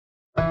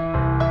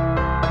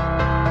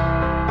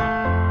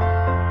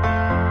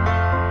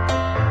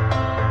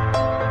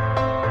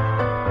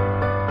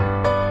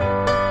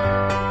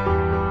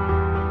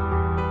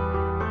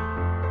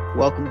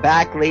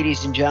Welcome back,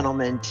 ladies and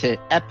gentlemen, to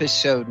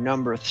episode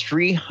number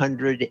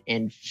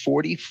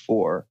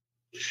 344.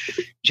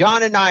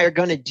 John and I are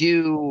going to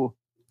do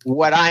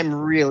what I'm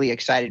really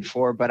excited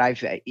for, but I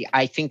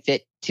think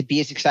that to be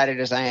as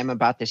excited as I am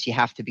about this, you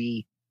have to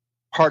be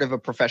part of a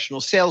professional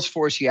sales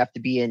force. You have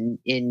to be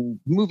in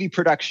movie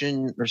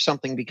production or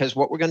something, because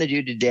what we're going to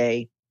do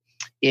today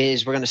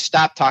is we're going to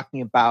stop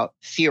talking about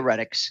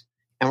theoretics,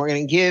 and we're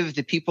going to give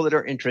the people that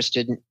are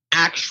interested an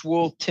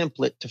actual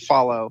template to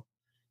follow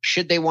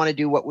should they want to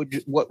do what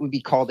would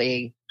be called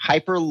a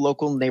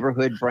hyper-local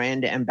neighborhood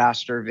brand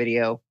ambassador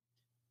video,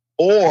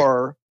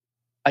 or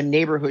a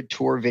neighborhood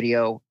tour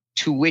video,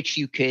 to which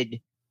you could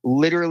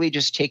literally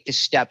just take the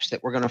steps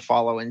that we're going to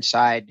follow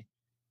inside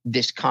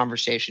this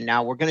conversation.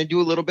 Now, we're going to do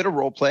a little bit of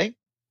role play.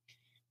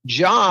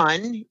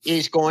 John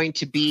is going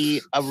to be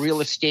a real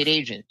estate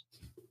agent,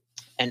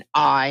 and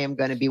I am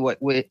going to be what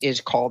is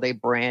called a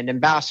brand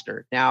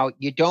ambassador. Now,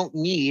 you don't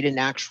need an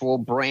actual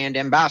brand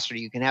ambassador.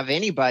 You can have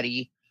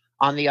anybody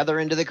on the other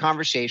end of the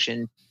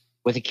conversation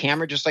with a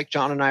camera, just like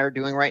John and I are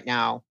doing right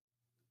now,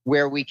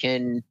 where we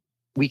can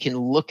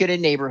look at a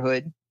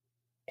neighborhood.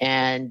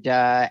 And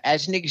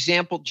as an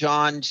example,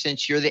 John,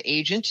 since you're the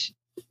agent,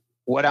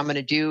 what I'm going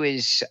to do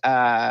is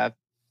I'm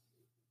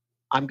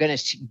going to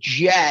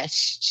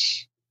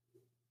suggest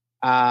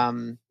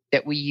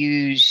that we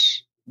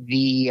use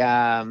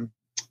the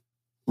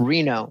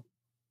Reno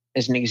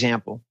as an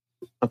example.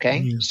 Okay.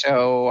 Yeah.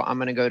 So I'm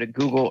going to go to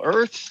Google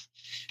Earth.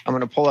 I'm going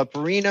to pull up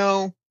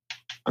Reno.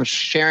 I'm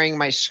sharing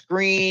my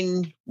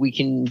screen.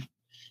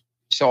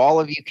 So all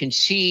of you can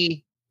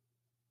see,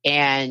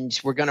 and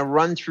we're going to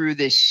run through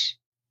this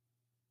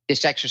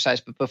exercise.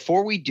 But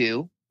before we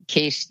do, in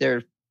case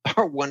there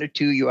are one or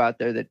two of you out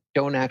there that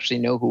don't actually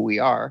know who we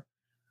are,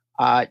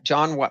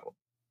 John, why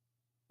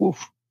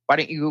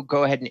don't you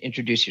go ahead and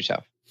introduce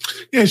yourself?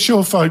 Yeah,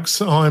 sure,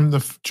 folks. I'm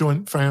the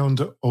joint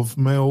founder of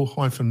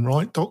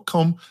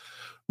mel-right.com.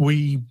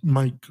 We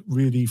make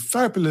really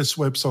fabulous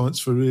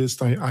websites for real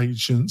estate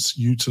agents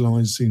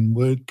utilizing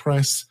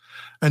WordPress.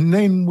 And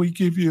then we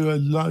give you a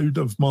load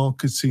of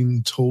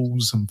marketing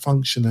tools and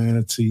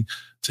functionality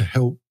to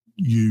help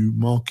you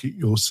market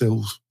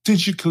yourself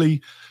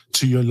digitally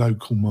to your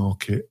local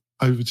market.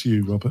 Over to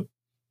you, Robert.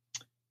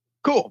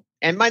 Cool.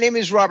 And my name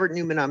is Robert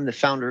Newman. I'm the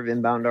founder of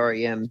Inbound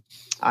REM.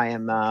 I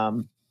am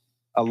a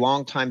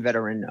longtime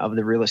veteran of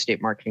the real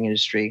estate marketing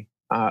industry,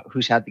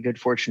 who's had the good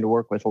fortune to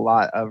work with a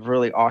lot of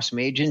really awesome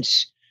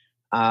agents.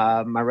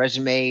 My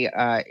resume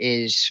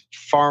is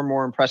far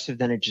more impressive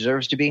than it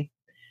deserves to be.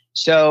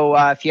 So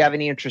if you have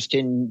any interest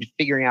in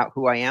figuring out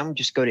who I am,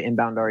 just go to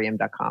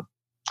inboundrem.com.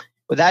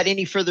 Without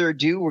any further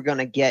ado, we're going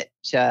to get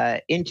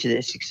into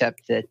this,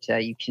 except that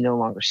you can no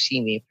longer see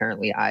me.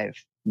 Apparently, I've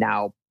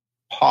now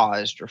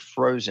paused or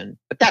frozen,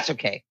 but that's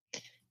okay,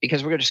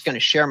 because we're just going to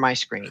share my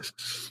screen.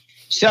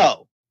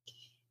 So,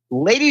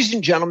 ladies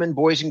and gentlemen,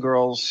 boys and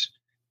girls,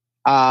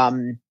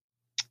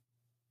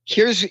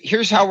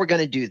 here's how we're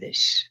going to do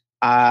this.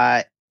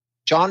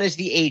 John is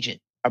the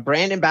agent. A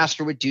brand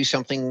ambassador would do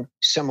something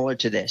similar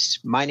to this.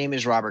 My name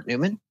is Robert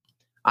Newman.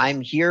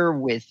 I'm here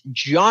with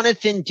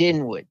Jonathan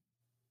Dinwood.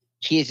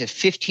 He is a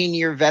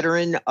 15-year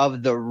veteran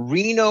of the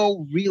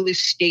Reno real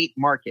estate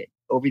market.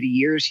 Over the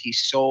years,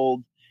 he's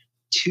sold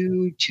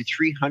 200 to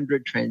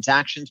 300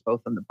 transactions,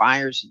 both on the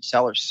buyers and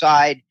sellers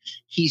side.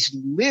 He's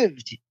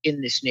lived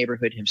in this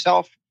neighborhood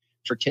himself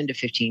for 10 to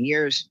 15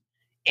 years.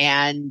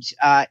 And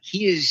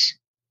he has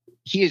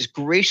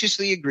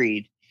graciously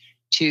agreed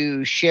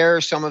to share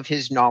some of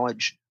his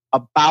knowledge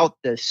about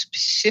the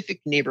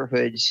specific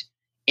neighborhoods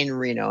in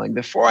Reno. And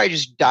before I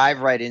just dive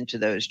right into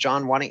those,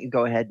 John, why don't you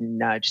go ahead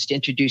and just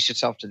introduce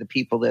yourself to the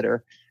people that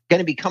are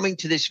going to be coming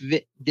to this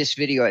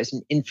video as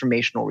an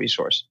informational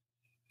resource.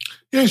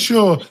 Yeah,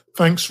 sure.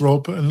 Thanks,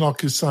 Rob. And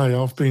like I say,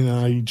 I've been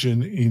an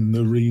agent in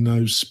the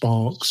Reno,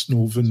 Sparks,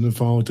 Northern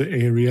Nevada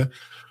area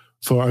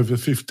for over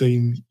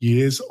 15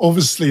 years.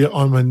 Obviously,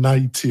 I'm a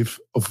native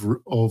of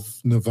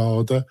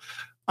Nevada.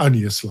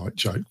 Only a slight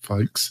joke,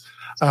 folks.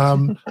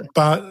 But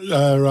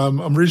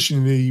I'm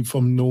originally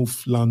from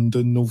North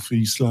London,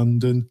 Northeast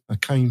London. I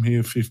came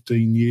here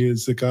 15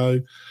 years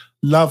ago,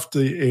 loved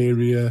the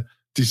area,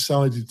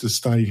 decided to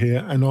stay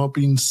here, and I've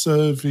been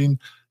serving.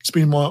 It's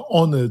been my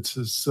honour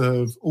to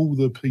serve all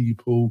the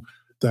people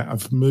that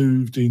have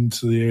moved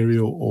into the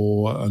area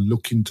or are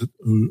looking to,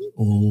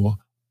 or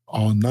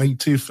are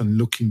native and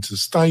looking to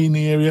stay in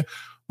the area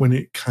when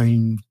it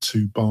came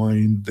to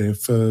buying their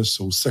first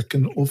or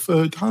second or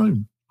third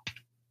home.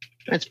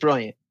 That's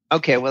brilliant.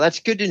 Okay, well, that's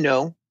good to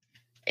know.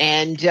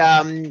 And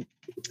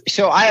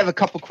so I have a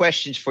couple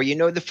questions for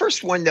you. The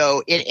first one,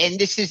 though, and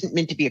this isn't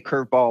meant to be a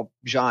curveball,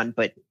 John,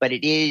 but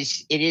it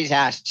is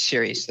asked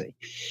seriously.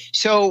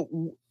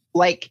 So,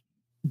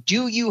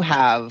 do you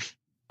have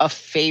a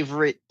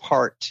favorite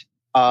part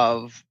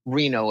of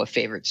Reno, a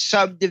favorite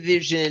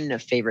subdivision, a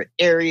favorite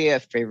area, a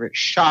favorite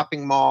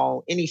shopping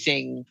mall,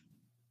 anything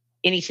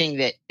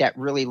that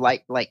really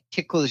like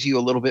tickles you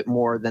a little bit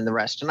more than the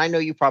rest? And I know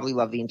you probably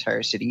love the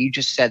entire city. You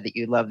just said that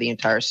you love the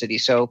entire city.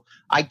 So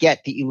I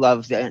get that you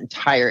love the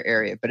entire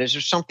area, but is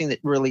there something that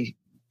really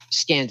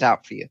stands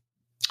out for you?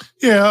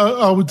 Yeah,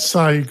 I would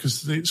say,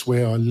 because it's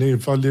where I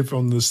live. I live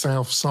on the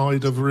south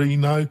side of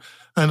Reno,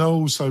 and I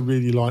also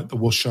really like the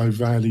Washoe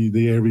Valley,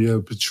 the area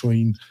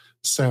between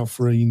South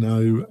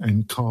Reno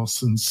and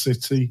Carson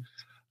City.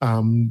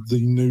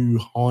 The new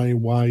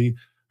highway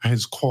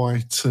has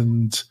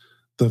quietened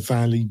the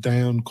valley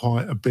down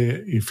quite a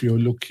bit. If you're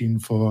looking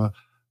for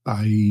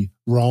a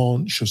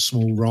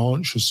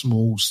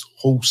small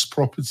horse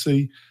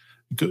property,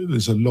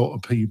 there's a lot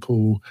of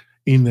people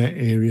in that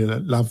area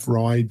that love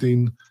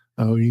riding,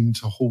 are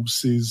into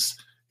horses.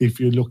 If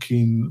you're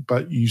looking,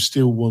 but you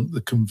still want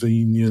the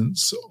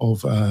convenience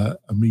of a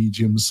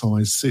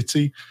medium-sized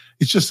city,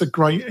 it's just a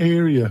great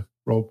area,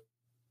 Rob.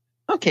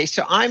 Okay,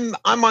 so I'm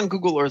on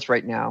Google Earth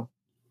right now,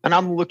 and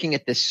I'm looking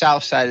at the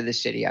south side of the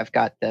city. I've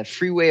got the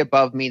freeway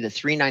above me, the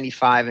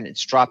 395, and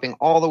it's dropping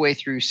all the way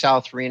through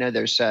South Reno.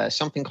 There's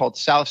something called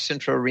South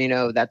Central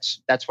Reno.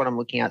 That's what I'm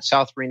looking at.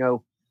 South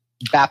Reno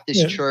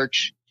Baptist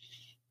Church.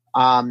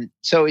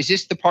 So is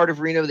this the part of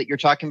Reno that you're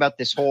talking about?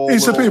 This whole?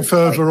 It's a bit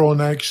further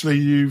on, actually.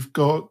 You've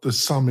got the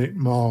Summit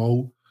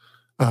Mall.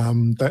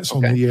 That's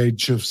on the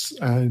edge of,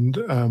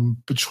 and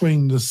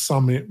between the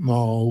Summit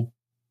Mall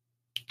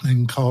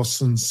and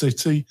Carson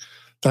City,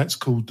 that's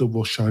called the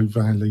Washoe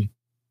Valley.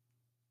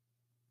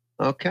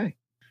 Okay.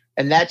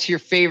 And that's your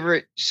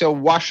favorite. So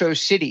Washoe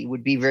City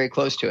would be very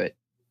close to it.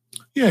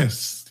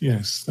 Yes,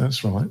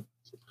 that's right.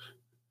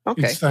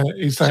 Okay.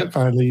 It's that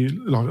valley,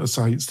 like I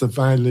say, it's the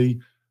valley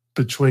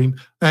between,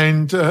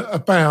 and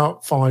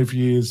about 5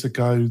 years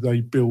ago,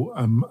 they built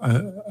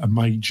a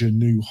major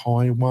new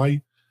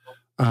highway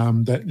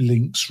that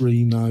links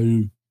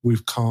Reno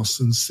with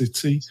Carson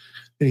City.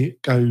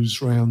 It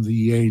goes round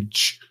the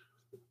edge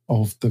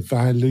of the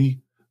valley.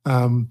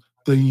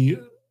 The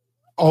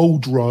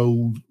old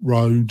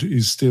road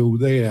is still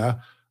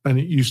there, and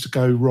it used to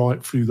go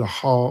right through the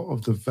heart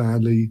of the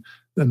valley,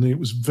 and it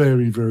was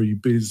very, very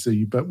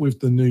busy. But with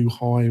the new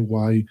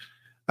highway,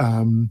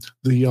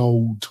 the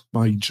old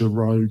major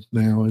road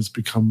now has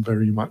become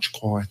very much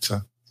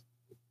quieter.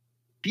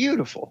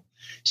 Beautiful.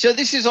 So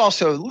this is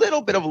also a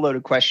little bit of a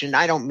loaded question.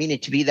 I don't mean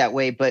it to be that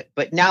way, but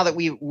now that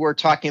we're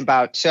talking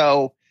about,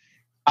 so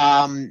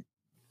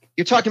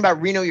you're talking about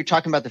Reno, you're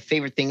talking about the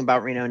favorite thing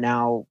about Reno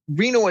now.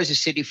 Reno is a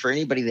city for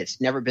anybody that's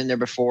never been there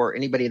before,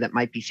 anybody that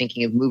might be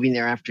thinking of moving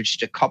there after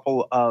just a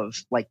couple of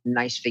like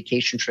nice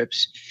vacation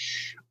trips.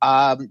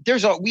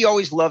 We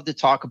always love to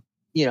talk,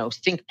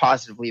 think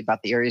positively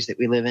about the areas that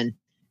we live in.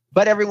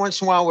 But every once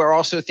in a while, we're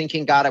also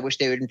thinking, God, I wish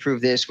they would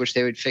improve this, wish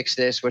they would fix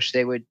this, wish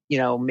they would,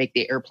 make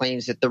the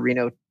airplanes at the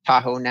Reno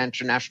Tahoe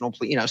International,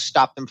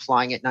 stop them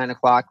flying at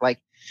 9:00.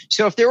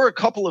 So if there were a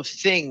couple of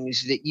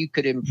things that you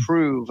could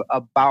improve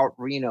about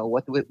Reno,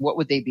 what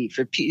would they be?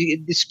 For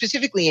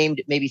specifically aimed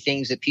at maybe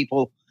things that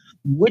people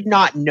would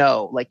not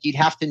know, like you'd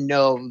have to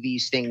know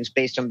these things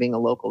based on being a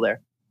local there.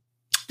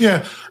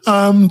 Yeah,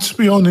 to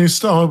be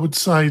honest, I would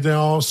say there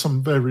are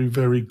some very,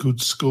 very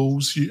good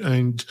schools,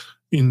 and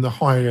in the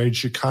higher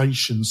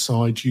education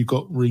side, you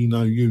got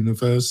Reno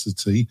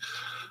University,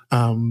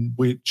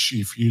 which,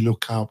 if you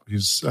look up,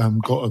 has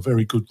got a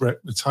very good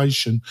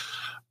reputation.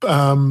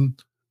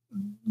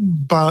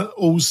 But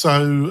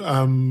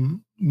also,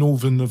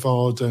 Northern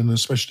Nevada, and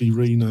especially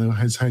Reno,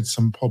 has had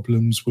some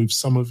problems with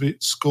some of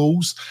its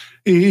schools.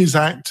 It is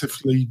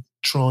actively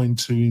trying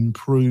to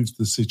improve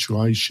the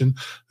situation,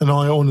 and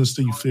I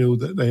honestly feel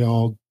that they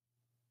are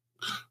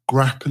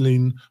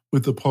grappling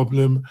with the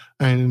problem,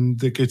 and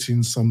they're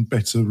getting some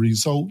better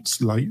results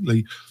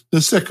lately.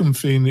 The second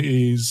thing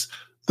is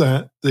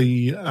that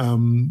the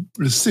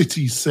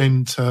city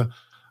centre,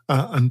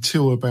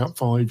 until about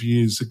 5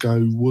 years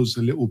ago, was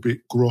a little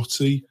bit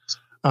grotty.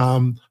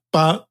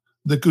 But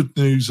the good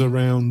news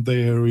around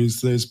there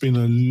is there's been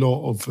a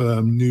lot of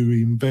new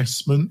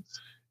investment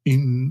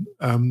in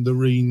the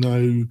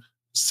Reno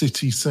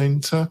city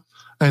centre,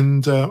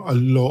 and a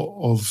lot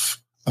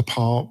of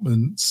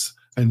apartments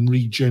and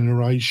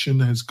regeneration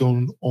has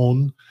gone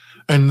on,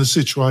 and the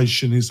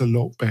situation is a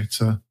lot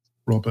better,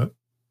 Robert.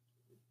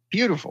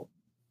 Beautiful.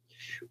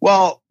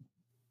 Well,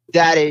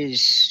 that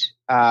is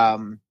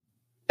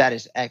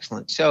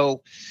excellent.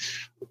 So,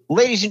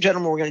 ladies and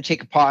gentlemen, we're going to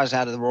take a pause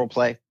out of the role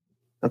play.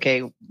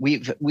 Okay,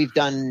 we've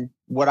done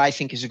what I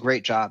think is a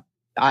great job.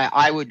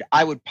 I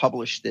would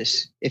publish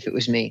this if it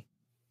was me.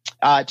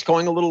 It's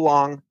going a little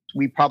long.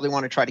 We probably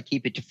want to try to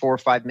keep it to 4 or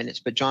 5 minutes,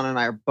 but John and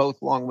I are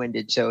both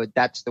long-winded, so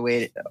that's the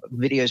way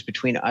videos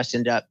between us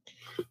end up.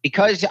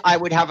 Because I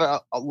would have a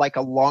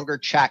longer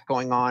chat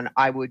going on,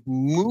 I would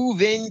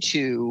move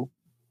into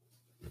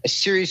a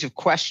series of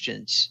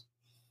questions.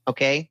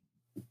 Okay,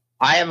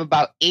 I have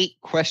about 8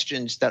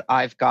 questions that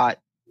I've got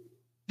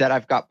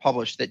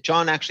published that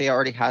John actually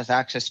already has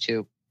access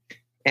to,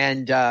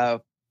 and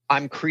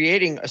I'm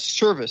creating a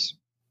service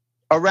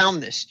around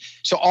this.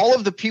 So all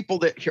of the people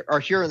that are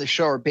here on the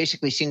show are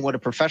basically seeing what a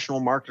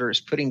professional marketer is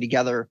putting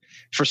together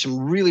for some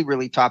really,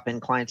 really top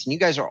end clients. And you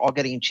guys are all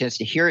getting a chance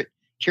to hear it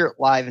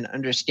live and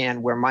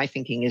understand where my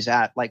thinking is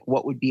at, like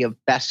what would be a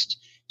best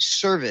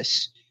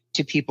service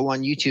to people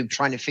on YouTube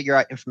trying to figure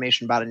out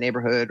information about a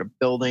neighborhood, a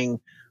building,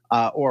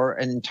 or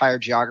an entire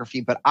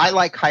geography, but I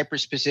like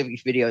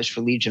hyper-specific videos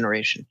for lead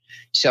generation.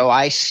 So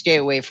I stay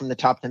away from the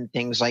top 10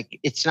 things. Like,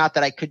 it's not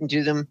that I couldn't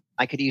do them.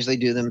 I could easily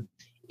do them.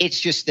 It's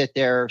just that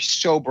they're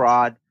so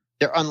broad.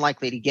 They're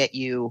unlikely to get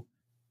you.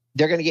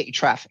 They're going to get you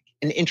traffic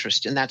and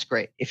interest, and that's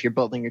great if you're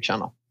building your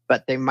channel,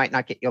 but they might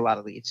not get you a lot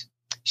of leads.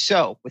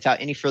 So without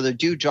any further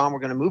ado, John, we're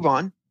going to move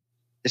on.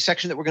 The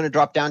section that we're going to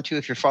drop down to,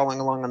 if you're following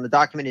along on the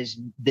document, is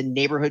the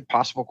neighborhood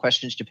possible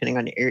questions depending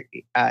on the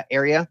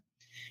area.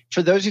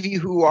 For those of you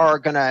who are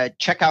going to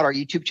check out our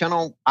YouTube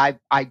channel, I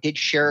did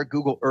share a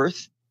Google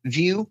Earth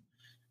view.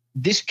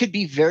 This could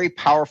be very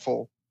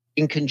powerful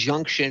in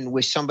conjunction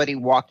with somebody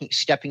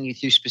stepping you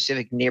through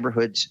specific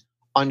neighborhoods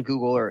on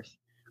Google Earth.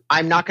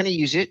 I'm not going to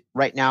use it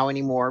right now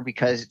anymore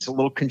because it's a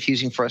little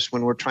confusing for us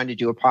when we're trying to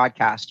do a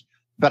podcast,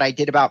 but I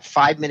did about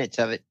 5 minutes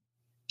of it.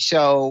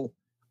 So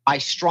I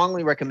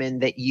strongly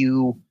recommend that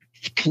you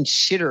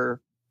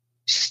consider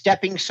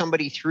stepping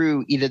somebody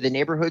through either the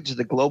neighborhoods or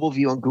the global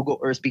view on Google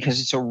Earth, because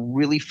it's a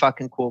really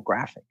fucking cool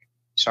graphic.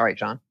 Sorry,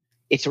 John.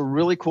 It's a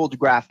really cool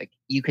graphic.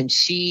 You can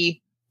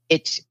see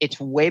it's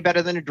way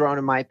better than a drone,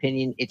 in my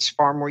opinion. It's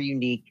far more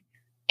unique,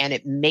 and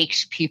it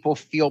makes people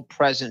feel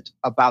present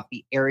about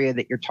the area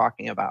that you're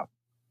talking about.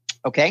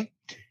 Okay?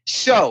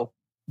 So,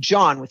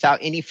 John, without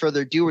any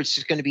further ado, it's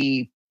just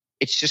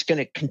going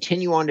to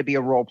continue on to be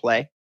a role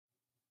play.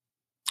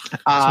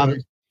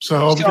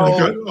 So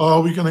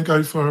are we going to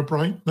go for a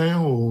break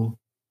now, or?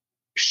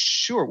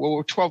 Sure. Well,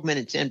 we're 12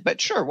 minutes in,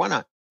 but sure. Why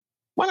not?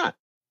 Why not?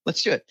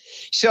 Let's do it.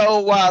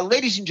 So,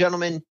 ladies and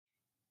gentlemen,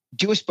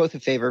 do us both a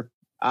favor.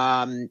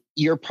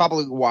 You're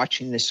probably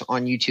watching this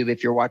on YouTube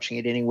if you're watching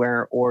it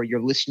anywhere, or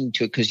you're listening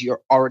to it because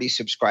you're already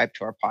subscribed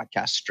to our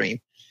podcast stream.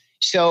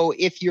 So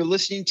if you're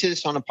listening to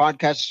this on a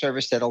podcast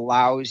service that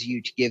allows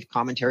you to give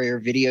commentary or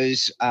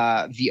videos,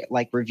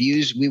 like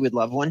reviews, we would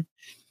love one.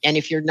 And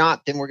if you're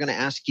not, then we're going to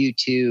ask you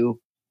to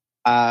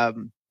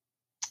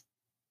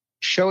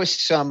show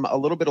us a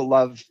little bit of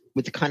love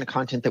with the kind of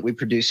content that we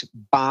produce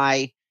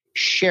by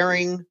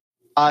sharing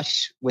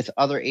us with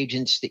other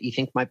agents that you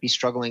think might be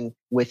struggling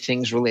with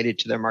things related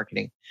to their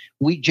marketing.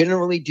 We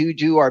generally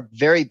do our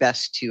very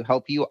best to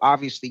help you.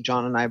 Obviously,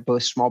 John and I are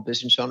both small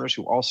business owners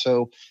who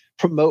also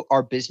promote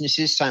our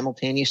businesses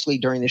simultaneously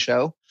during the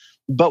show,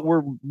 but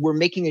we're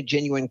making a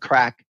genuine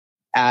crack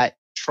at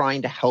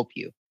trying to help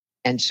you.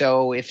 And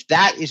so if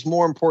that is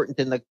more important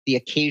than the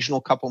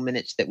occasional couple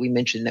minutes that we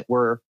mentioned that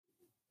we're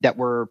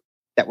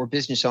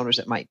business owners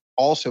that might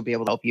also be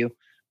able to help you,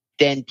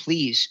 then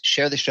please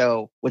share the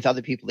show with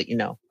other people that you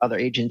know, other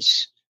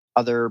agents,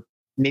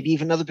 maybe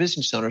even other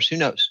business owners. Who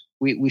knows?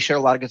 We share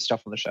a lot of good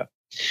stuff on the show.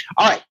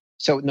 All right.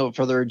 So no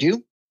further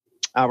ado,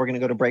 we're going to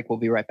go to break. We'll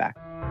be right back.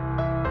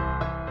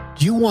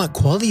 Do you want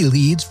quality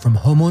leads from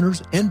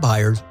homeowners and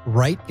buyers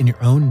right in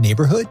your own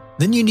neighborhood?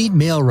 Then you need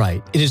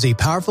MailRight. It is a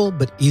powerful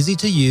but easy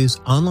to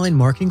use online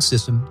marketing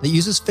system that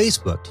uses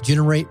Facebook to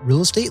generate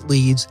real estate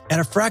leads at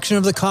a fraction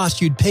of the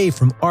cost you'd pay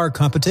from our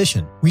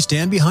competition. We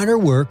stand behind our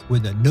work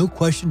with a no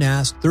question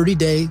asked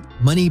 30-day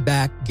money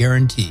back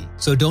guarantee.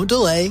 So don't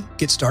delay.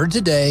 Get started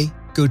today.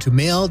 Go to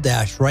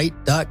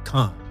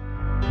mail-right.com.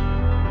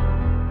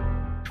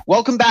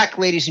 Welcome back,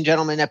 ladies and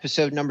gentlemen,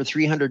 episode number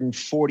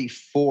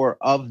 344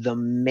 of the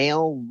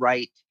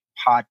MailRight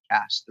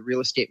podcast, the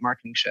real estate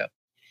marketing show.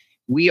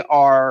 We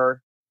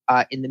are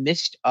in the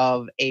midst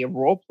of a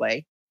role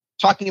play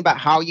talking about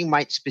how you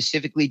might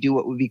specifically do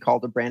what would be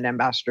called a brand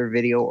ambassador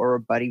video or a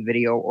buddy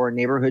video or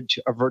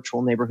a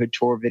virtual neighborhood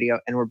tour video.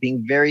 And we're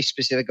being very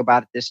specific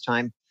about it this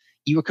time.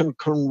 You can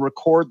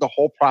record the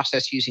whole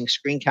process using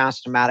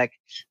Screencast-O-Matic.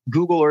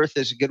 Google Earth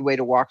is a good way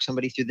to walk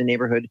somebody through the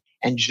neighborhood.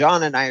 And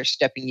John and I are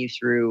stepping you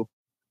through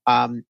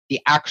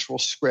the actual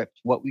script.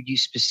 What would you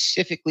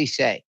specifically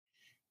say?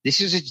 This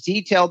is as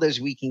detailed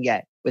as we can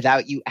get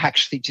without you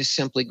actually just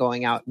simply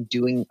going out and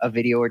doing a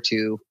video or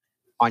two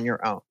on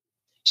your own.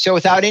 So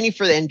without any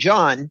further, and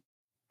John,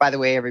 by the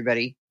way,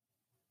 everybody,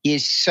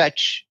 is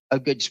such a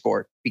good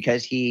sport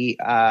because he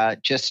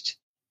just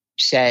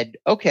said,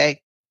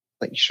 okay,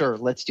 like, sure,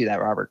 let's do that,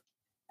 Robert.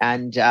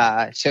 And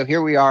so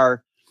here we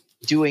are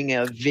doing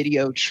a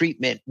video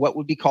treatment, what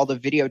would be called a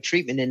video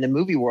treatment in the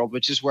movie world,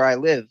 which is where I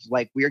live.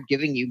 Like, we're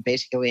giving you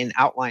basically an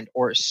outline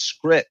or a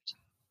script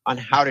on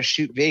how to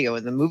shoot video.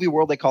 In the movie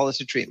world, they call this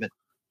a treatment.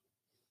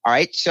 All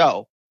right.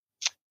 So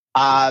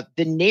the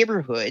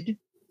neighborhood,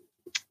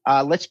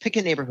 let's pick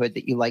a neighborhood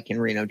that you like in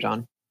Reno,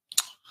 John.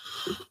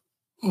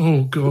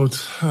 Oh, God.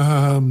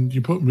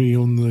 You put me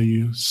on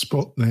the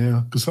spot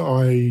now because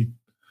a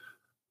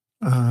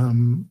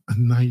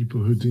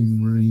neighbourhood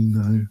in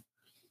Reno.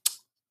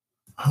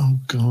 Oh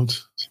God,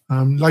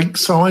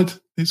 Lakeside.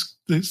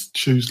 Let's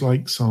choose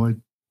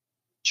Lakeside.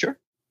 Sure.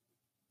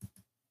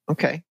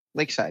 Okay,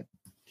 Lakeside.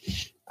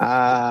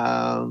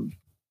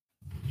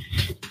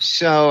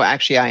 So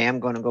actually, I am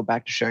going to go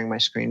back to sharing my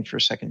screen for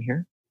a second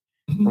here,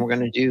 and we're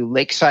going to do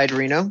Lakeside,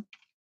 Reno.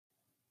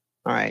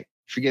 All right.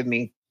 Forgive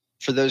me.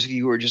 For those of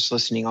you who are just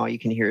listening, all you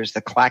can hear is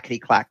the clackety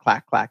clack,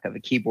 clack, clack of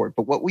a keyboard.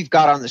 But what we've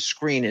got on the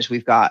screen is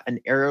we've got an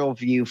aerial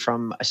view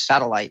from a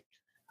satellite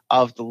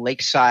of the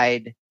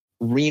Lakeside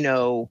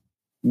Reno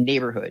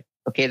neighborhood.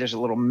 Okay, there's a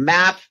little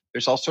map.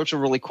 There's all sorts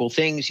of really cool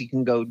things. You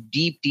can go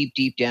deep, deep,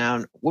 deep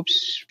down.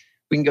 Whoops.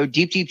 We can go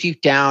deep, deep,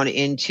 deep down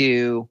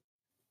into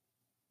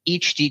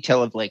each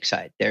detail of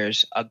Lakeside.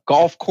 There's a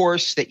golf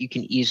course that you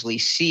can easily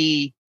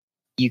see.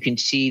 You can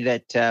see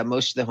that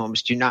most of the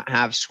homes do not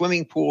have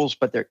swimming pools,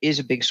 but there is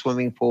a big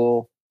swimming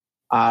pool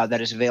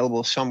that is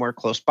available somewhere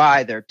close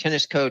by. There are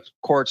tennis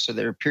courts, so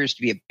there appears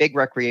to be a big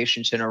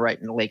recreation center right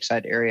in the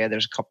Lakeside area.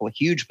 There's a couple of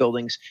huge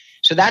buildings.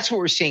 So that's what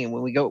we're seeing.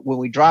 When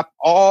we drop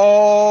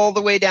all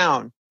the way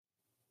down,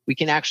 we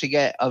can actually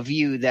get a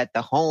view that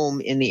the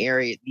home in the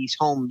area, these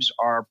homes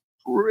are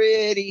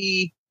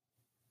pretty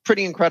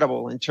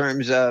incredible in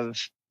terms of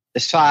the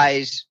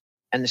size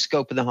and the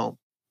scope of the home.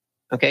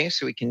 Okay,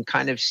 so we can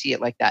kind of see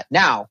it like that.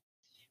 Now,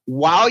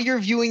 while you're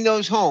viewing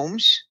those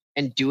homes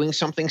and doing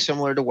something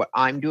similar to what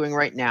I'm doing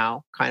right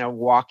now, kind of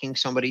walking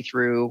somebody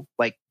through,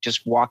 like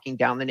just walking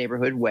down the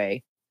neighborhood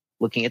way,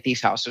 looking at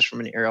these houses from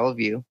an aerial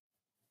view,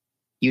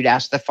 you'd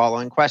ask the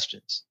following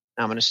questions.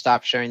 Now I'm going to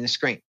stop sharing the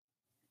screen.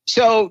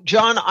 So,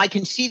 John, I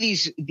can see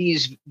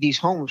these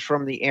homes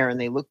from the air, and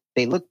they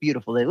look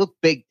beautiful. They look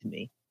big to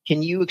me.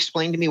 Can you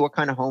explain to me what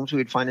kind of homes we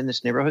would find in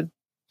this neighborhood?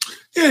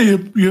 Yeah,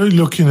 you're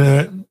looking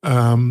at,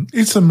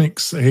 it's a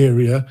mixed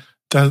area.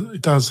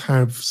 It does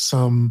have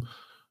some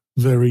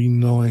very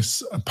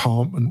nice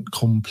apartment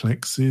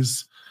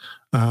complexes.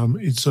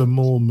 It's a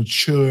more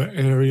mature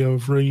area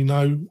of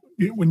Reno.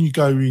 When you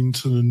go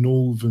into the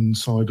northern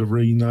side of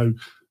Reno,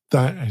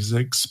 that has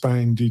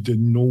expanded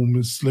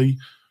enormously,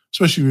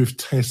 especially with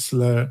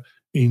Tesla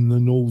in the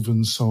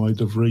northern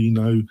side of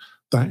Reno.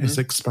 That has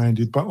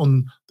expanded. But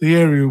on the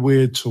area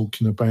we're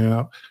talking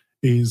about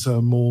is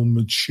a more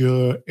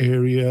mature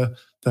area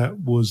that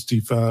was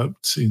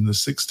developed in the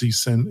 60s,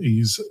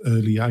 70s,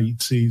 early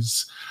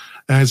 80s.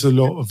 It has a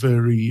lot of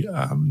very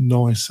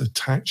nice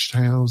attached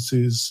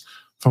houses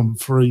from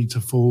 3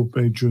 to 4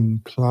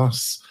 bedroom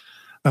plus.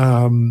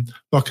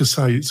 Like I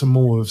say, it's a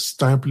more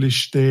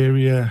established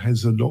area,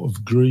 has a lot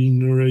of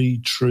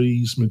greenery,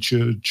 trees,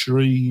 mature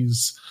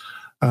trees.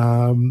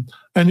 And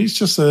it's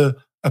just a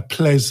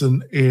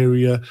pleasant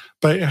area,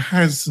 but it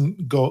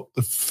hasn't got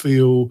the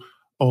feel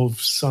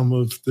of some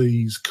of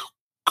these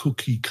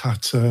cookie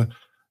cutter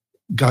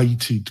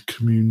gated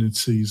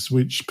communities,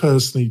 which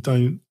personally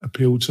don't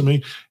appeal to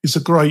me. It's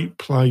a great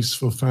place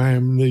for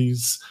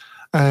families,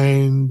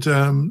 and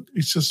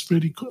it's just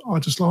really good. I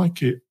just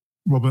like it,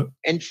 Robert.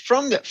 And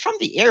from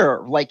the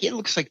air, like it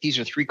looks like these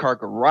are 3-car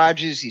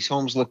garages. These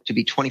homes look to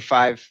be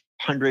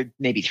 2,500,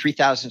 maybe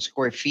 3,000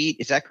 square feet.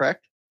 Is that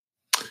correct?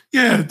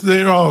 Yeah,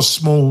 there are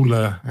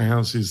smaller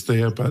houses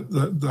there, but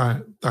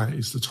that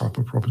is the type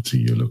of property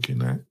you're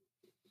looking at.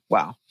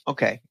 Wow.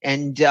 Okay.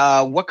 And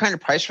what kind of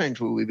price range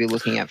will we be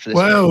looking at for this?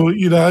 Well,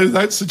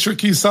 that's a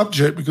tricky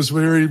subject because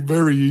we're in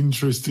very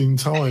interesting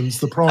times.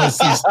 The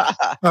prices,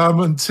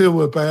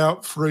 until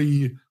about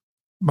 3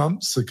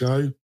 months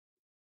ago,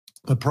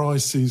 the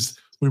prices,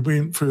 we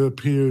went through a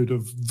period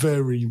of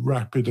very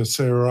rapid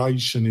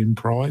acceleration in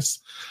price.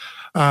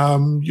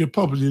 You're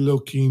probably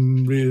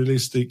looking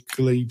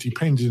realistically,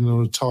 depending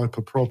on the type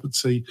of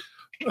property,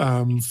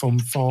 from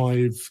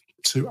 $500,000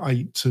 to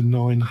 $800,000 to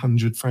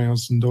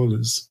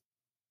 $900,000.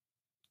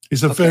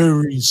 It's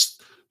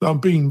I'm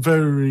being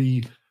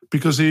very,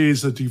 because it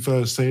is a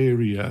diverse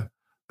area.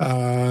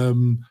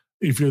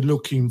 If you're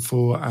looking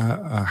for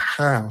a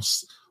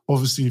house,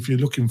 obviously, if you're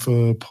looking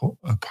for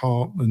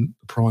apartment,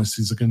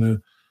 prices are going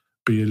to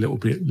be a little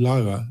bit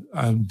lower,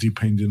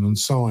 depending on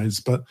size.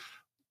 But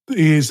it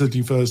is a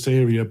diverse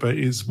area, but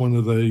it's one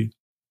of the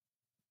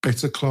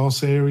better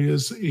class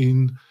areas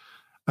in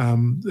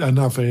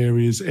another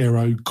areas,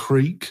 Arrow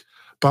Creek.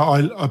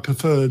 But I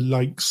prefer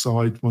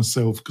Lakeside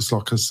myself because,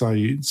 like I say,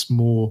 it's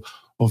more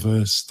of an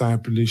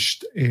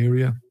established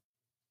area.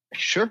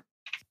 Sure.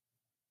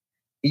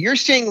 You're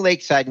saying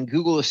Lakeside, and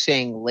Google is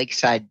saying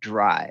Lakeside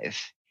Drive.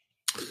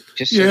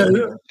 Just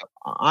so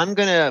I'm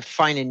going to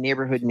find a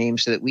neighborhood name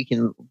so that we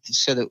can.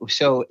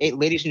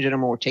 Ladies and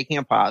gentlemen, we're taking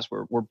a pause.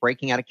 We're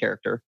breaking out of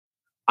character.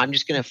 I'm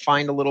just going to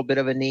find a little bit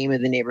of a name of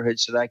the neighborhood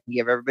so that I can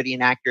give everybody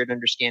an accurate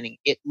understanding.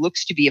 It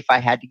looks to be, if I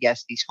had to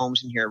guess, these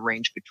homes in here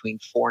range between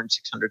 400,000 and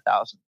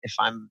 600,000. If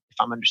I'm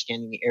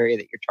understanding the area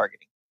that you're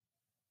targeting.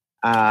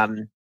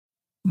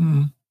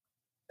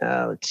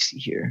 Let's see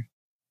here,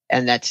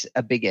 and that's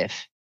a big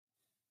if.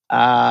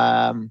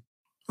 I'll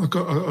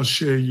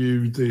share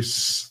you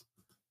this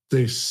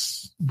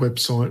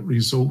website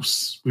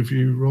resource with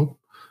you, Rob.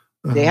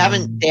 They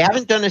haven't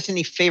done us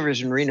any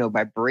favors in Reno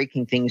by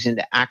breaking things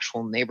into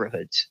actual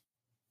neighborhoods.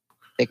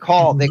 They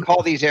call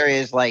these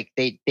areas, like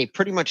they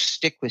pretty much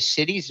stick with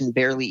cities and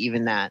barely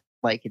even that.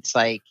 Like it's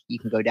like you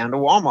can go down to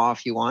Walmart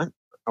if you want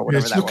or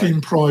whatever. Yes, look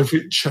in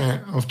private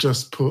chat. I've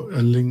just put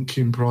a link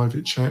in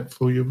private chat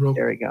for you, Rob.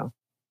 There we go.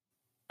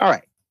 All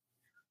right.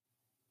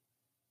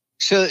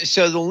 So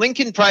the link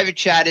in private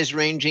chat is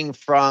ranging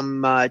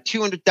from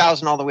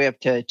 200,000 all the way up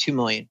to 2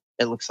 million.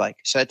 It looks like.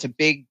 So that's a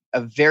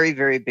very,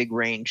 very big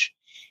range.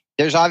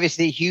 There's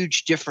obviously a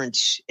huge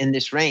difference in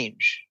this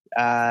range.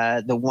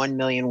 The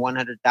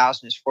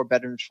 1,100,000 is 4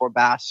 bedrooms, 4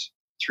 baths,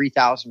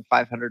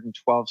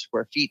 3,512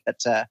 square feet.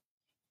 That's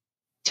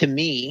to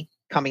me,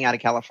 coming out of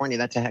California,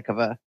 that's a heck of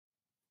a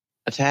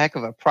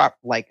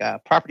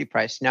property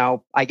price.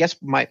 Now, I guess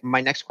my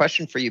next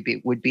question for you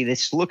would be: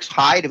 this looks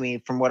high to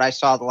me from what I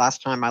saw the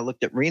last time I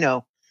looked at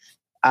Reno.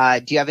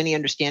 Do you have any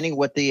understanding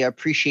what the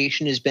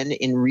appreciation has been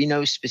in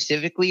Reno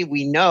specifically?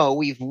 We know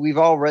we've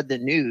all read the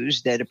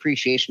news that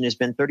appreciation has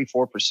been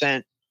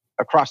 34%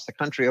 across the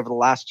country over the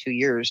last 2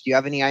 years. Do you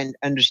have any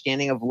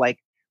understanding of like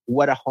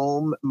what a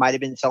home might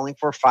have been selling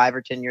for 5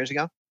 or 10 years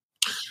ago?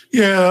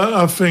 Yeah,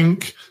 I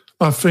think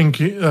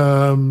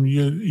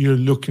you're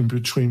looking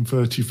between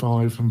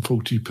 35 and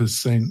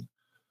 40%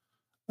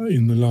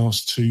 in the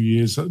last 2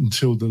 years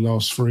until the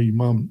last 3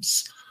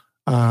 months.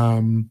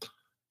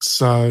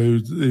 So,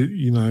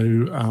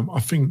 I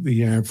think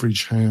the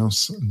average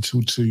house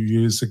until 2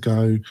 years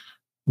ago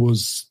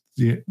was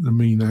the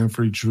mean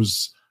average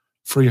was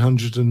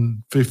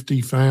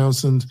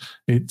 350,000.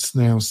 It's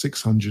now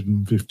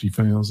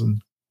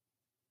 650,000.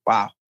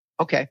 Wow.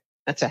 Okay,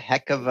 that's a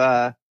heck of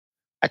an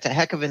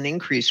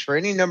increase for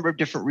any number of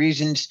different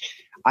reasons.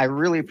 I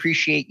really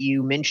appreciate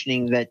you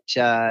mentioning that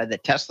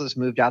Tesla's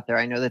moved out there.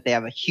 I know that they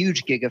have a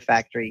huge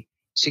gigafactory.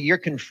 So you're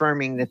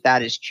confirming that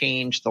has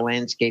changed the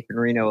landscape in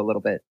Reno a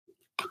little bit,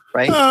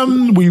 right?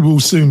 We will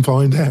soon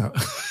find out.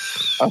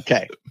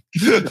 Okay.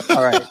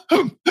 All right.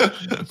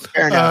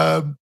 Fair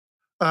enough.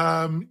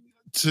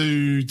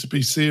 To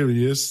be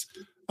serious,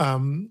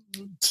 to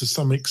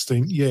some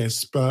extent,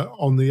 yes. But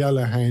on the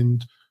other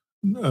hand,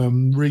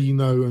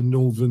 Reno and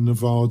Northern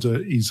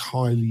Nevada is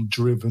highly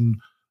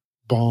driven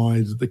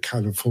by the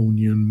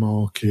Californian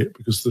market,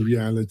 because the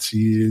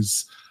reality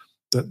is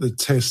that the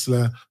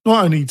Tesla,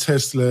 not only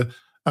Tesla,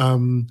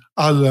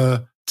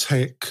 other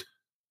tech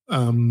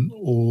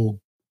or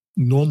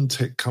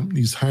non-tech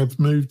companies have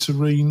moved to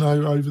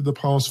Reno over the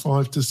past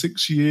 5 to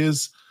 6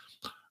 years.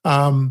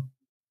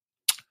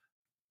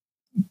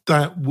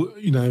 That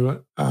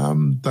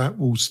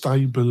will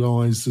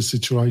stabilize the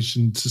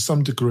situation to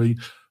some degree,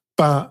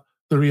 but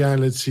the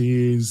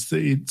reality is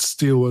that it's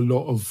still a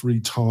lot of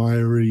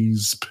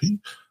retirees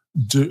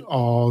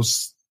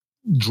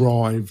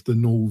drive the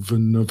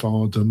Northern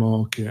Nevada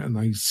market, and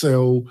they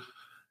sell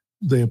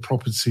their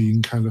property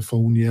in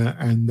California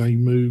and they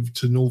move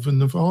to Northern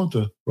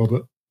Nevada.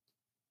 Robert,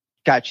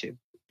 got you.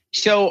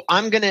 So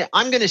I'm gonna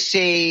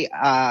say.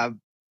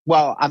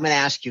 Well, I'm going to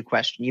ask you a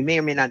question. You may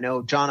or may not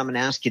know. John, I'm going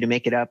to ask you to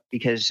make it up,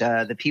 because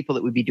the people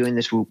that would be doing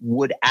this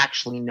would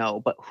actually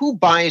know. But who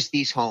buys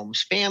these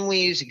homes?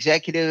 Families,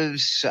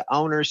 executives,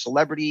 owners,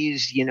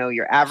 celebrities,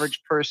 your average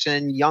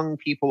person, young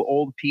people,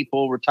 old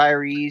people,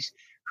 retirees.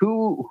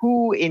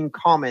 Who in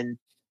common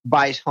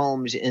buys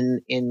homes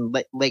in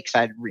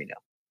Lakeside Reno?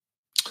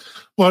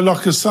 Well,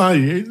 like I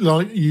say,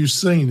 like you've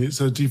seen, it's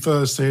a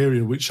diverse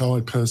area, which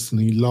I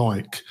personally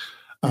like.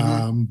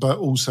 But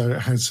also it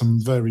has some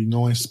very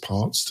nice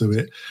parts to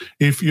it.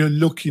 If you're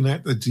looking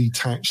at the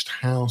detached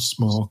house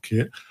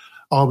market,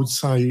 I would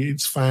say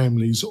it's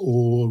families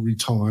or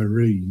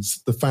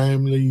retirees. The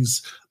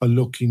families are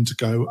looking to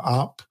go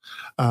up.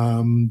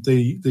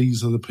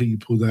 These are the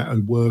people that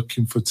are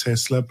working for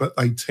Tesla, but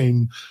they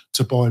tend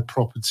to buy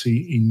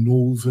property in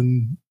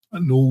northern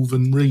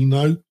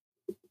Reno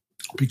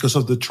because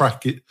of the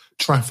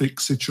traffic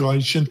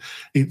situation.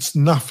 It's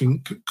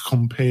nothing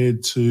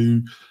compared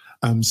to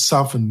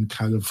Southern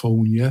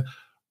California,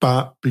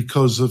 but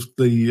because of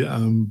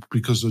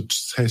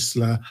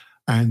Tesla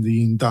and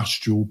the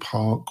industrial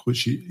park,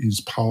 which it is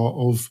part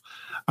of,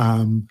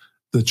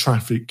 the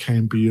traffic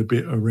can be a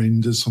bit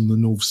horrendous on the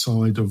north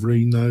side of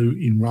Reno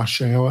in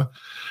rush hour.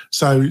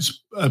 So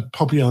it's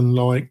probably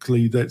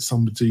unlikely that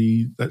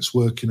somebody that's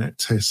working at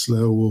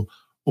Tesla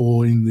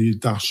or in the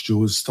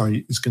industrial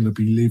estate is going to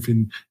be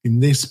living in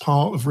this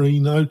part of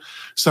Reno.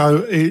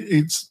 So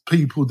it's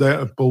people that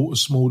have bought a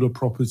smaller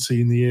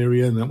property in the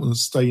area and that want to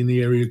stay in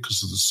the area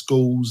because of the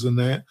schools and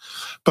that,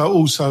 but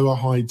also a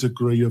high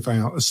degree of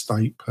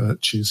out-of-state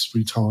purchase,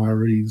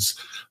 retirees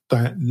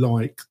that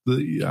like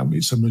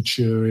it's a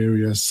mature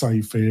area,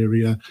 safe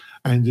area,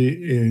 and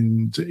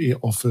it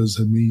offers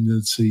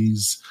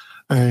amenities,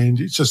 and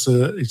it's just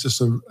a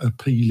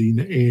appealing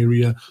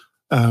area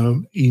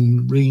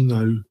in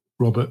Reno.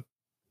 Robert.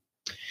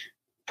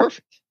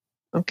 Perfect.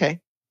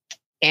 Okay.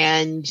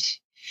 And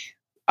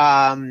so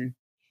I'm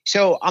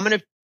going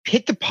to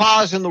hit the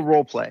pause on the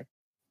role play,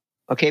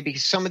 okay,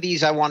 because some of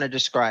these I want to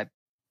describe.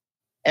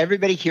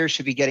 Everybody here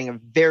should be getting a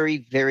very,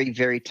 very,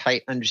 very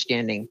tight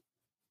understanding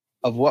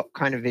of what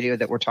kind of video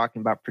that we're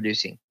talking about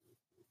producing.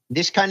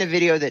 This kind of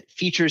video that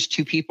features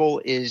two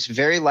people is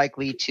very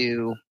likely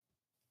to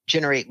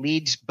generate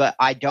leads, but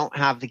I don't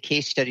have the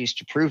case studies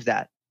to prove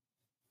that.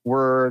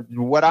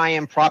 What I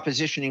am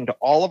propositioning to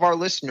all of our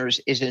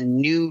listeners is a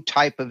new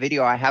type of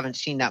video I haven't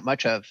seen that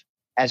much of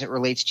as it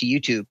relates to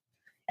YouTube.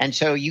 And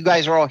so you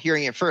guys are all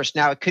hearing it first.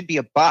 Now, it could be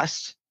a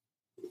bust,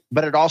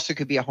 but it also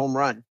could be a home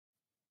run.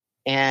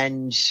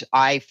 And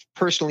I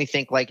personally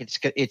think like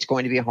it's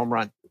going to be a home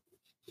run.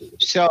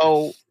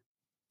 So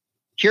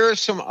Here are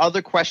some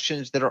other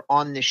questions that are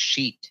on this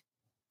sheet,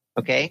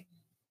 okay,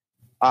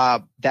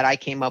 that I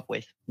came up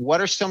with.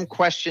 What are some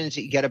questions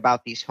that you get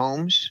about these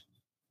homes?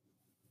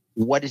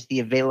 What is the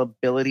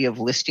availability of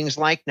listings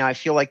like? Now, I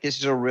feel like this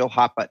is a real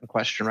hot button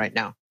question right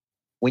now.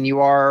 When you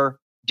are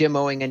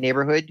demoing a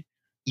neighborhood,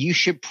 you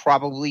should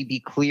probably be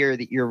clear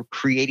that you're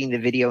creating the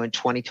video in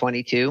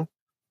 2022,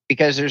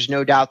 because there's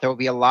no doubt there will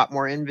be a lot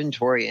more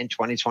inventory in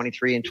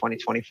 2023 and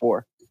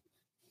 2024.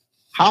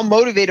 How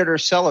motivated are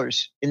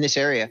sellers in this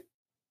area?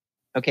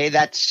 Okay,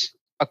 that's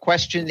a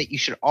question that you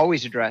should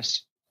always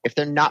address. If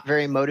they're not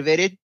very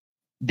motivated,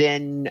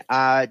 then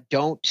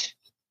don't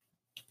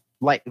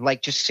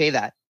just say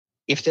that.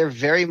 If they're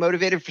very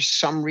motivated for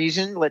some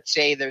reason, let's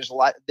say there's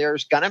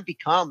going to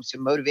become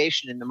some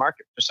motivation in the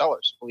market for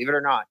sellers. Believe it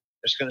or not,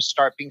 there's going to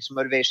start being some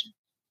motivation.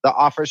 The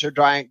offers are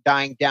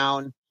dying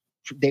down.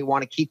 They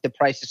want to keep the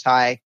prices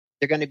high.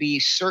 They're going to be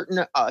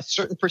a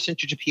certain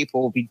percentage of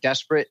people will be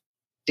desperate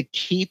to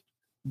keep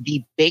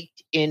the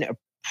baked in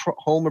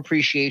home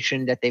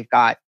appreciation that they've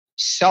got,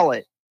 sell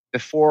it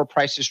before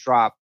prices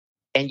drop,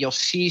 and you'll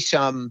see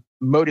some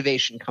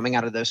motivation coming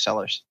out of those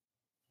sellers.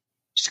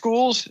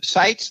 Schools,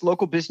 sites,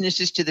 local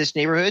businesses to this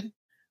neighborhood.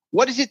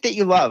 What is it that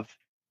you love?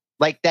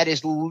 Like, that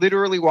is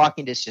literally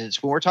walking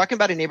distance. When we're talking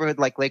about a neighborhood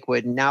like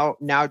Lakewood, now,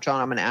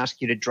 John, I'm going to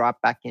ask you to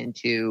drop back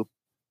into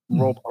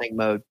role-playing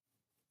mode.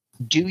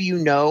 Do you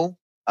know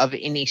of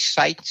any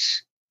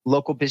sites,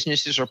 local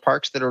businesses, or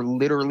parks that are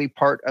literally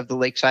part of the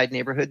Lakeside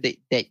neighborhood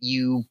that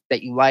you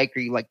like,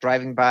 or you like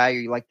driving by, or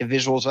you like the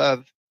visuals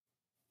of?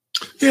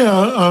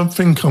 Yeah, I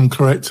think I'm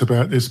correct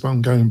about this, but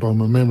I'm going by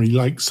my memory.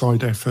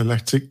 Lakeside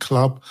Athletic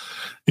Club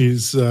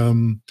is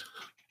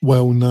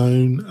well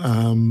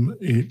known.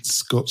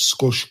 It's got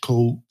squash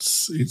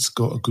courts. It's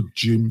got a good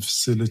gym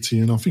facility,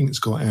 and I think it's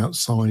got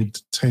outside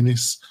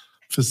tennis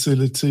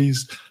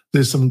facilities.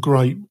 There's some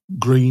great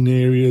green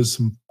areas,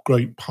 some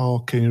great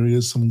park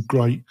areas, some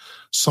great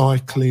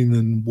cycling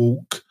and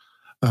walk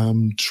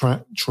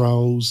track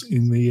trails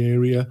in the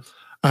area.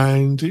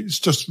 And it's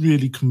just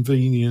really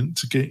convenient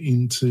to get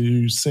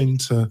into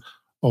centre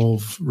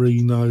of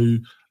Reno.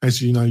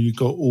 As you know, you've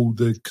got all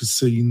the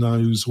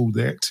casinos, all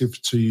the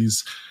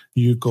activities.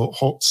 You've got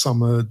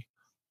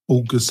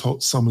August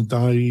hot summer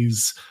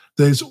days.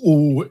 There's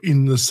all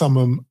in the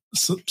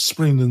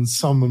spring and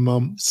summer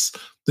months.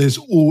 There's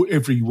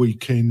every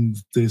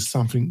weekend there's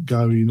something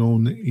going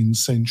on in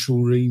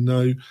central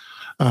Reno.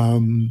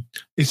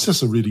 It's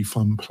just a really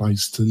fun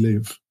place to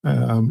live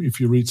if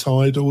you're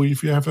retired or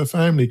if you have a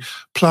family.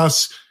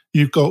 Plus,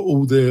 you've got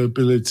all the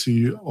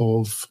ability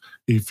of,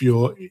 if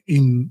you're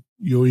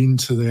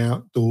into the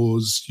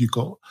outdoors, you've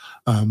got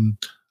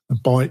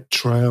bike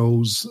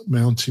trails,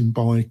 mountain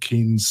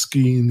biking,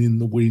 skiing in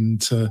the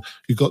winter.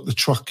 You've got the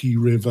Truckee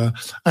River,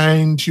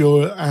 and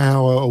you're an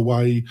hour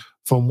away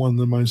from one of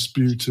the most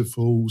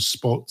beautiful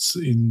spots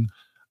in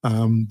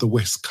the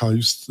West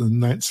Coast,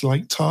 and that's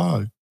Lake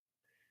Tahoe.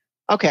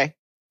 Okay.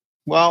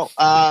 Well,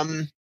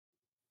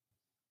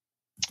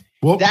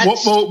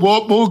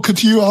 what more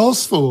could you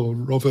ask for,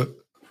 Robert?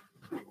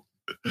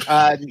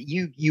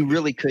 You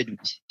really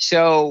couldn't.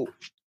 So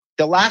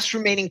the last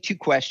remaining two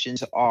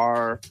questions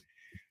are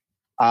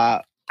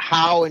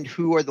how and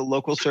who are the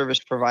local service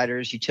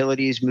providers,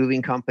 utilities,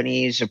 moving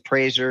companies,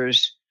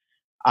 appraisers.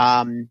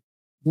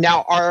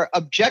 Now, our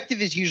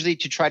objective is usually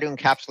to try to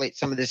encapsulate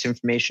some of this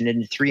information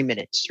in 3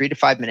 to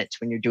 5 minutes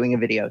when you're doing a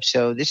video.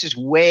 So this is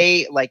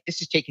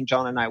this is taking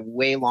John and I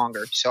way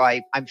longer. So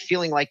I'm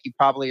feeling like you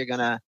probably are going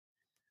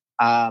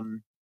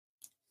to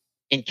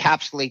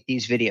encapsulate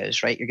these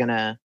videos, right? You're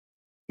going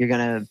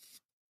to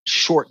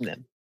shorten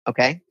them.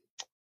 Okay.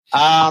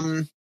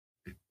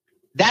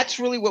 That's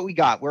really what we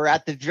got. We're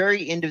at the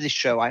very end of the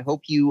show. I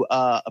hope you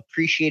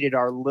appreciated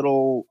our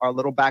little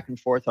back and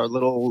forth, our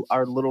little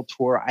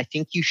tour. I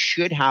think you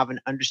should have an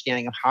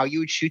understanding of how you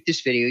would shoot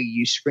this video. You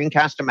use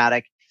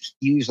Screencast-O-Matic,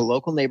 use a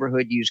local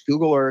neighborhood, use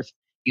Google Earth.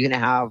 You're going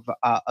to have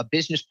a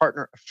business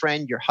partner, a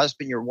friend, your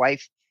husband, your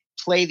wife.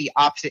 Play the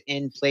opposite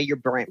end. Play your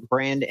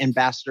brand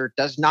ambassador. It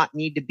does not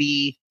need to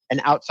be an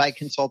outside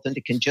consultant.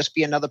 It can just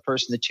be another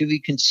person. The two of you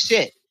can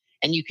sit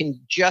and you can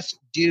just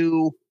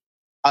do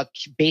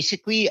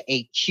basically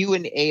a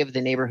Q&A of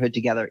the neighborhood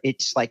together.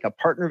 It's like a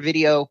partner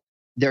video.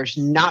 There's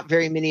not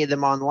very many of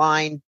them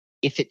online.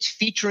 If it's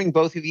featuring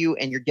both of you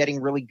and you're getting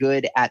really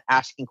good at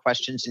asking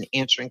questions and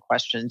answering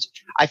questions,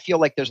 I feel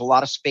like there's a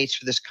lot of space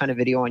for this kind of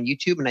video on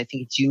YouTube, and I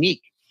think it's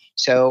unique.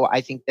 So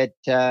I think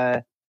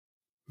that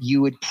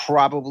you would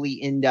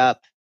probably end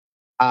up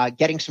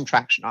getting some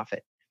traction off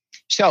it.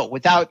 So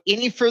without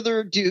any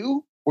further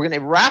ado, we're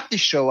going to wrap the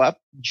show up.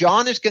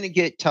 John is going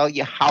to tell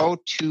you how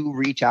to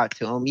reach out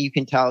to him. You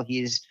can tell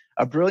he's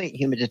a brilliant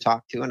human to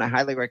talk to, and I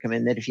highly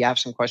recommend that if you have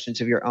some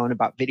questions of your own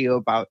about video,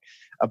 about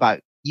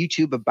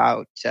YouTube,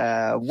 about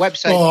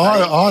websites.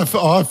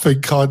 Well, I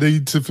think I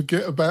need to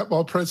forget about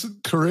my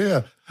present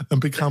career and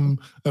become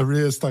a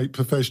real estate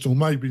professional.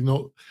 Maybe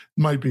not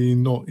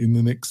in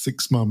the next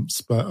 6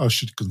 months, but I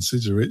should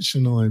consider it,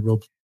 shouldn't I,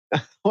 Rob?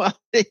 Well,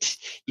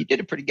 you did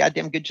a pretty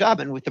goddamn good job.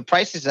 And with the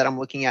prices that I'm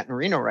looking at in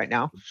Reno right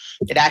now,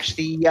 it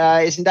actually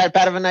isn't that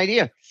bad of an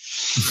idea.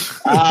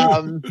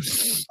 All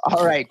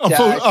right.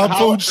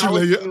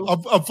 Unfortunately,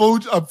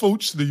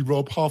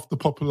 Rob, half the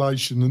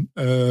population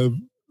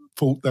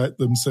thought that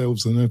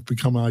themselves and have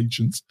become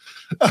agents.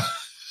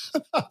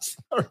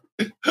 Sorry.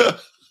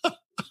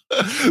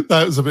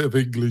 That was a bit of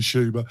English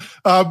humour.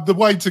 The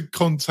way to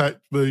contact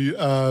me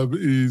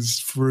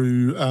is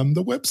through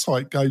the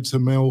website. Go to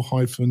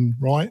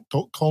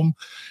mel-wright.com.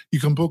 You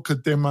can book a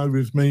demo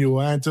with me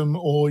or Adam,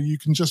 or you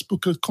can just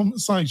book a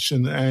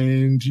conversation,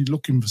 and you're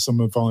looking for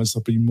some advice.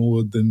 I'll be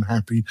more than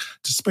happy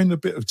to spend a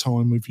bit of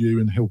time with you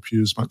and help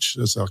you as much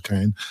as I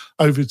can.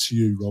 Over to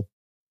you, Rob.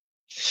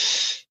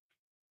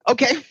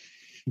 Okay.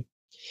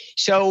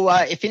 So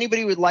if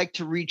anybody would like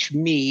to reach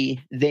me,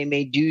 they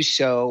may do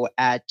so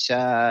at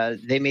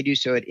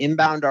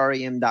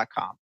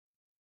inboundrem.com.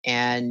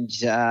 And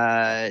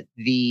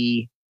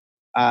you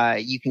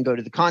can go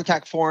to the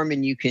contact form,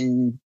 and you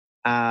can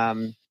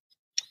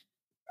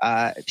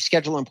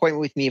schedule an appointment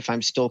with me if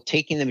I'm still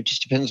taking them. It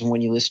just depends on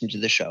when you listen to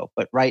the show.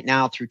 But right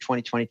now, through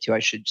 2022, I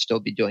should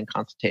still be doing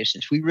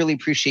consultations. We really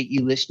appreciate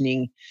you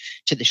listening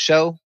to the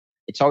show.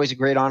 It's always a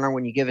great honor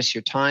when you give us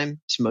your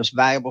time. It's the most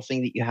valuable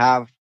thing that you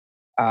have.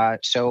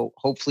 So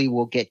hopefully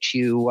we'll get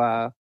you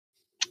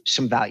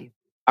some value.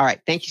 All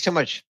right. Thank you so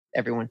much,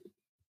 everyone.